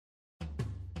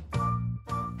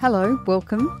Hello,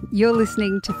 welcome. You're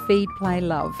listening to Feed, Play,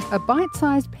 Love, a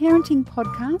bite-sized parenting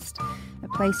podcast, a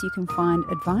place you can find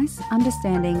advice,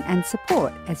 understanding and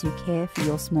support as you care for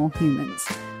your small humans.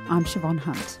 I'm Siobhan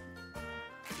Hunt.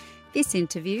 This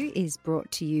interview is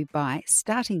brought to you by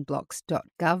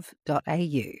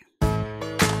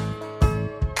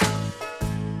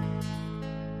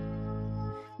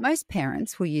startingblocks.gov.au. Most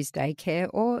parents will use daycare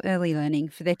or early learning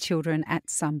for their children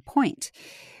at some point.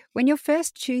 When you're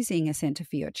first choosing a centre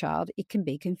for your child, it can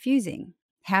be confusing.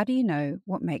 How do you know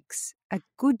what makes a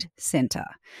good centre?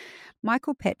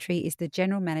 Michael Petrie is the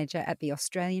General Manager at the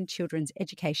Australian Children's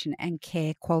Education and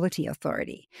Care Quality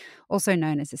Authority, also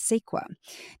known as a CEQA.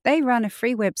 They run a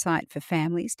free website for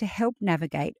families to help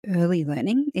navigate early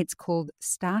learning. It's called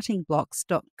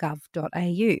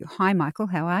startingblocks.gov.au. Hi, Michael.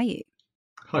 How are you?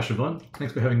 Hi, Siobhan.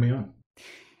 Thanks for having me on.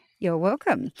 You're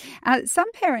welcome.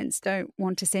 Some parents don't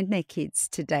want to send their kids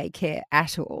to daycare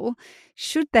at all.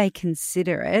 Should they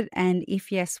consider it? And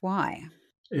if yes, why?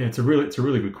 Yeah, it's a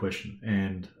really good question.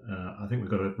 And I think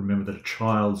we've got to remember that a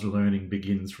child's learning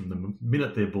begins from the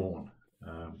minute they're born.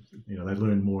 They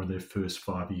learn more in their first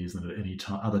 5 years than at any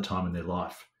other time in their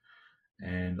life.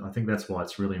 And I think that's why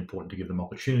it's really important to give them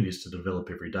opportunities to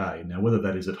develop every day. Now, whether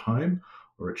that is at home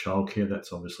or at childcare,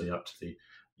 that's obviously up to the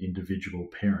individual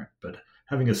parent. But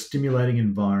having a stimulating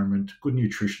environment, good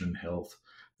nutrition and health,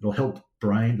 it'll help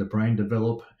the brain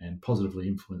develop and positively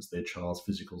influence their child's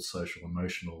physical, social,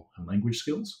 emotional and language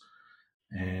skills.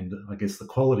 And I guess the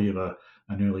quality of an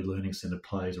early learning centre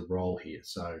plays a role here.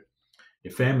 So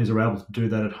if families are able to do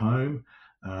that at home,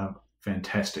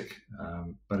 fantastic.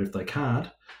 But if they can't,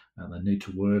 and they need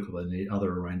to work or they need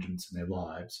other arrangements in their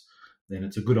lives, then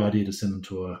it's a good idea to send them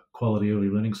to a quality early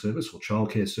learning service or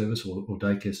childcare service or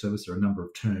daycare service. There are a number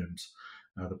of terms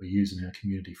that we use in our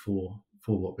community for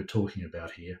what we're talking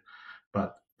about here.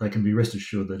 But they can be rest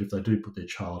assured that if they do put their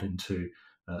child into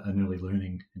an early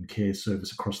learning and care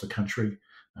service across the country,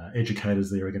 educators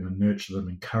there are going to nurture them,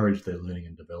 encourage their learning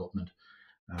and development,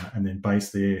 and then base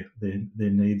their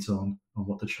needs on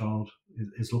what the child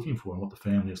is looking for and what the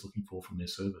family is looking for from their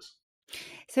service.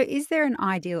 So is there an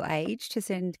ideal age to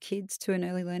send kids to an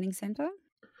early learning centre?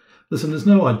 Listen, there's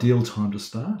no ideal time to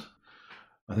start.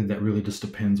 I think that really just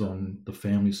depends on the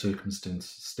family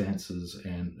circumstances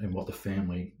and what the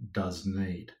family does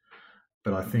need.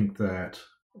 But I think that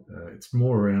it's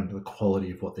more around the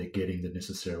quality of what they're getting than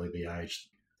necessarily the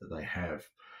age that they have.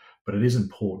 But it is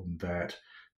important that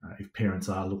if parents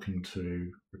are looking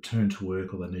to return to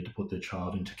work or they need to put their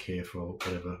child into care for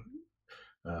whatever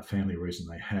family reason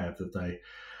they have, that they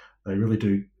really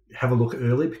do have a look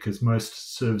early, because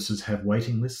most services have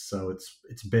waiting lists. So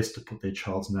it's best to put their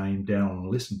child's name down on a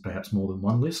list, and perhaps more than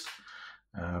one list.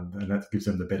 And that gives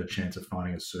them the better chance of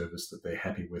finding a service that they're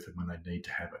happy with and when they need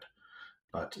to have it.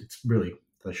 But it's really,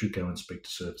 they should go and speak to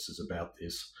services about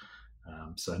this.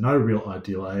 So no real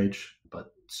ideal age,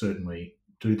 but certainly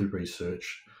do the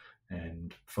research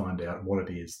and find out what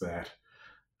it is that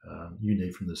you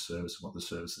need from the service and what the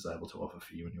service is able to offer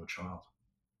for you and your child.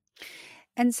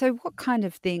 And so what kind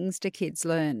of things do kids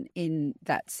learn in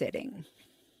that setting?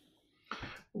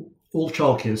 All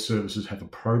childcare services have a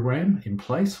program in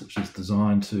place which is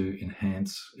designed to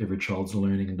enhance every child's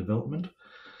learning and development.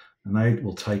 And they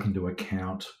will take into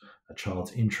account a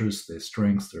child's interests, their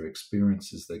strengths, their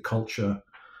experiences, their culture,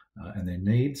 and their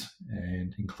needs,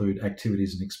 and include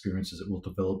activities and experiences that will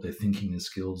develop their thinking, their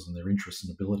skills, and their interests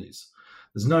and abilities.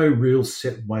 There's no real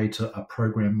set way to a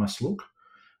program must look,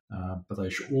 but they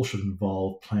all should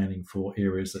involve planning for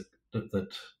areas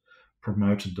that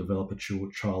promote and develop a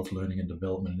child's learning and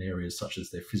development in areas such as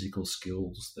their physical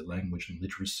skills, their language and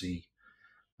literacy,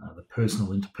 the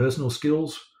personal interpersonal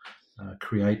skills,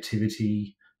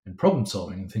 creativity and problem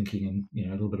solving and thinking, and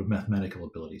a little bit of mathematical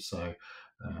ability. So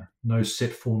no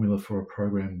set formula for a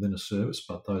program within a service,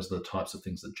 but those are the types of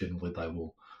things that generally they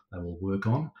will work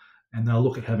on. And they'll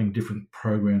look at having different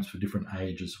programs for different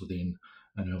ages within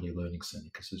an early learning centre,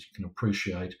 because as you can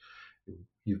appreciate,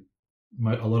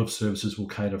 a lot of services will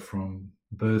cater from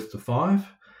birth to 5,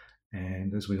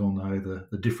 and as we all know,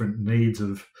 the different needs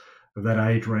of that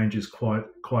age range is quite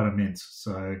immense.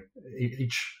 So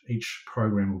each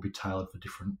program will be tailored for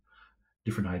different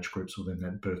age groups within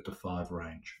that birth to 5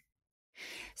 range.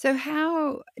 So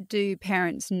how do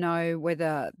parents know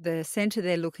whether the centre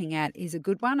they're looking at is a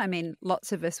good one? I mean,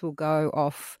 lots of us will go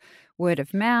off word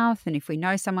of mouth, and if we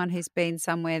know someone who's been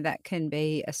somewhere, that can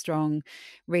be a strong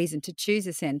reason to choose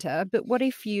a centre. But what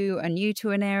if you are new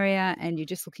to an area and you're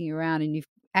just looking around and you've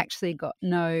actually got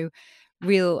no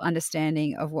real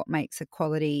understanding of what makes a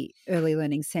quality early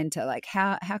learning centre? Like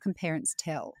how can parents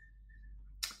tell?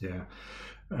 Yeah.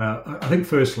 I think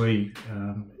firstly,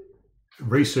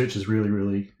 research is really,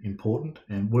 really important,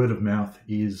 and word of mouth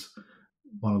is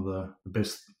one of the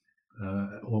best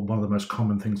or one of the most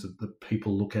common things that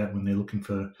people look at when they're looking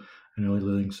for an early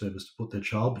learning service to put their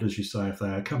child. But as you say, if they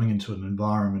are coming into an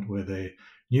environment where they're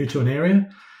new to an area,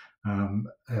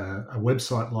 a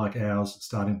website like ours,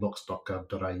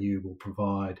 startingblocks.gov.au, will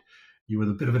provide you with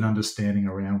a bit of an understanding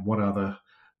around what are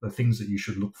the things that you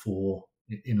should look for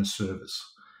in a service.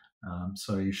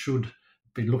 So you should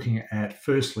be looking at,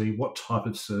 firstly, what type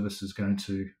of service is going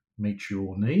to meet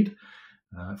your need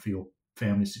for your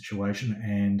family situation.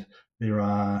 And there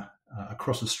are,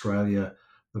 across Australia,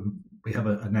 we have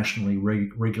a nationally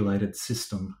regulated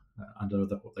system under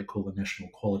what they call the National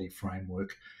Quality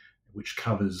Framework, which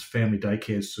covers family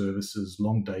daycare services,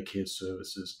 long daycare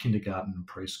services, kindergarten and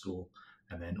preschool,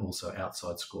 and then also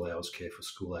outside school hours care for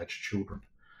school-aged children.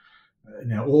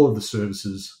 Now, all of the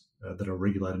services that are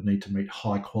regulated need to meet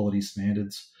high quality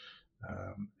standards,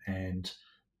 and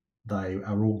they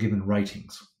are all given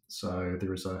ratings. So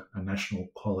there is a national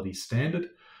quality standard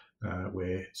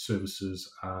where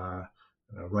services are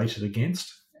rated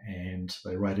against, and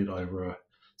they rated over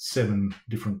 7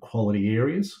 different quality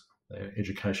areas: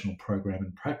 educational program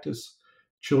and practice,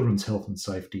 children's health and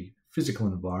safety, physical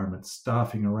environment,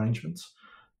 staffing arrangements,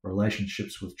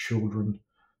 relationships with children,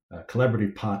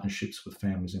 collaborative partnerships with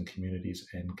families and communities,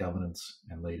 and governance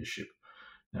and leadership.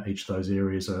 Now, each of those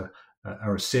areas are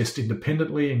assessed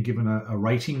independently and given a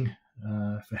rating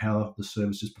for how the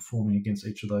service is performing against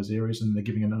each of those areas, and they're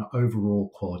giving an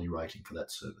overall quality rating for that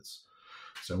service.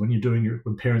 So when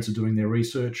parents are doing their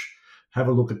research, have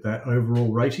a look at that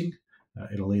overall rating.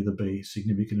 It'll either be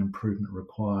significant improvement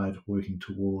required, working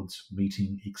towards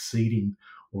meeting, exceeding,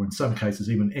 or in some cases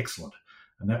even excellent.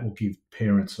 And that will give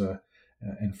parents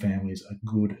and families a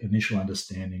good initial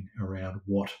understanding around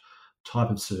what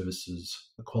type of services,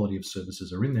 the quality of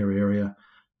services are in their area.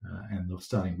 And the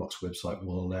Starting Blocks website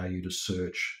will allow you to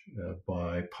search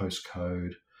by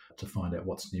postcode to find out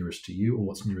what's nearest to you or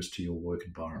what's nearest to your work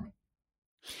environment.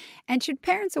 And should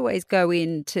parents always go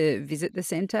in to visit the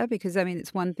centre? Because, I mean,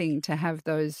 it's one thing to have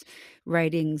those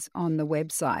ratings on the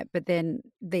website, but then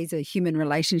these are human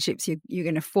relationships you're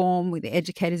going to form with the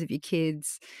educators of your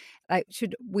kids. Like,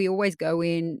 should we always go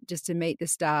in just to meet the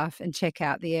staff and check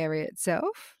out the area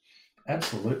itself?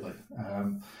 Absolutely.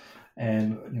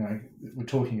 And, we're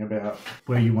talking about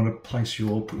where you want to place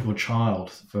your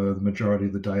child for the majority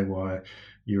of the day while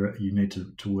you need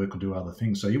to work or do other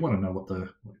things. So you want to know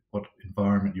what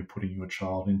environment you're putting your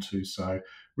child into. So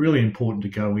really important to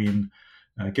go in,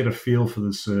 get a feel for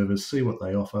the service, see what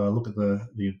they offer, look at the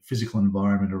physical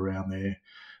environment around there,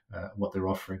 what they're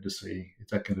offering, to see if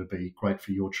that's going to be great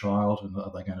for your child and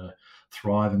are they going to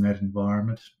thrive in that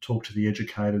environment. Talk to the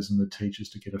educators and the teachers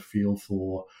to get a feel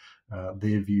for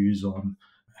their views on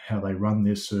how they run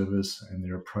their service and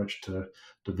their approach to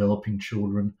developing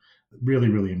children. Really,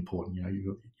 really important.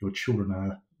 Your children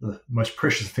are the most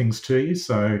precious things to you.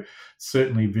 So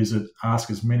certainly visit,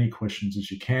 ask as many questions as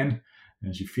you can and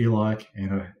as you feel like,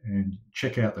 and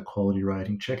check out the quality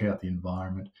rating, check out the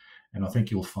environment. And I think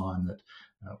you'll find that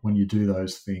when you do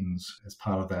those things as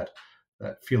part of that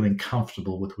feeling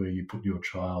comfortable with where you put your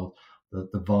child, the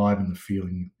vibe and the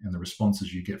feeling and the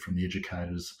responses you get from the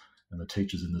educators and the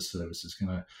teachers in the service is going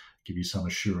to give you some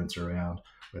assurance around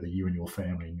whether you and your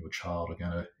family and your child are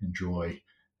going to enjoy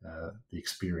the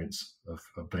experience of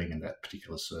being in that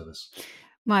particular service.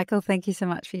 Michael, thank you so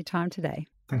much for your time today.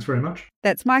 Thanks very much.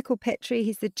 That's Michael Petrie.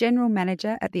 He's the General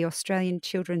Manager at the Australian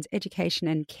Children's Education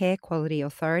and Care Quality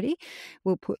Authority.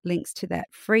 We'll put links to that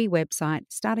free website,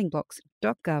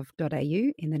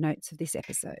 startingblocks.gov.au, in the notes of this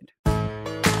episode.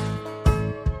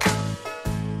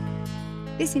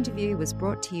 This interview was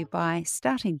brought to you by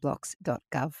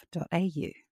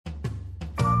startingblocks.gov.au.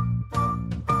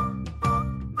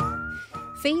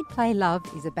 Feed, Play, Love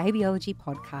is a babyology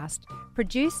podcast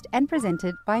produced and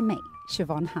presented by me,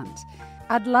 Siobhan Hunt.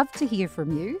 I'd love to hear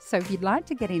from you, so if you'd like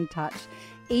to get in touch,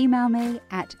 email me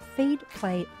at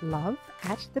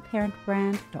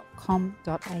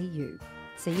feedplaylove@theparentbrand.com.au.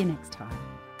 See you next time.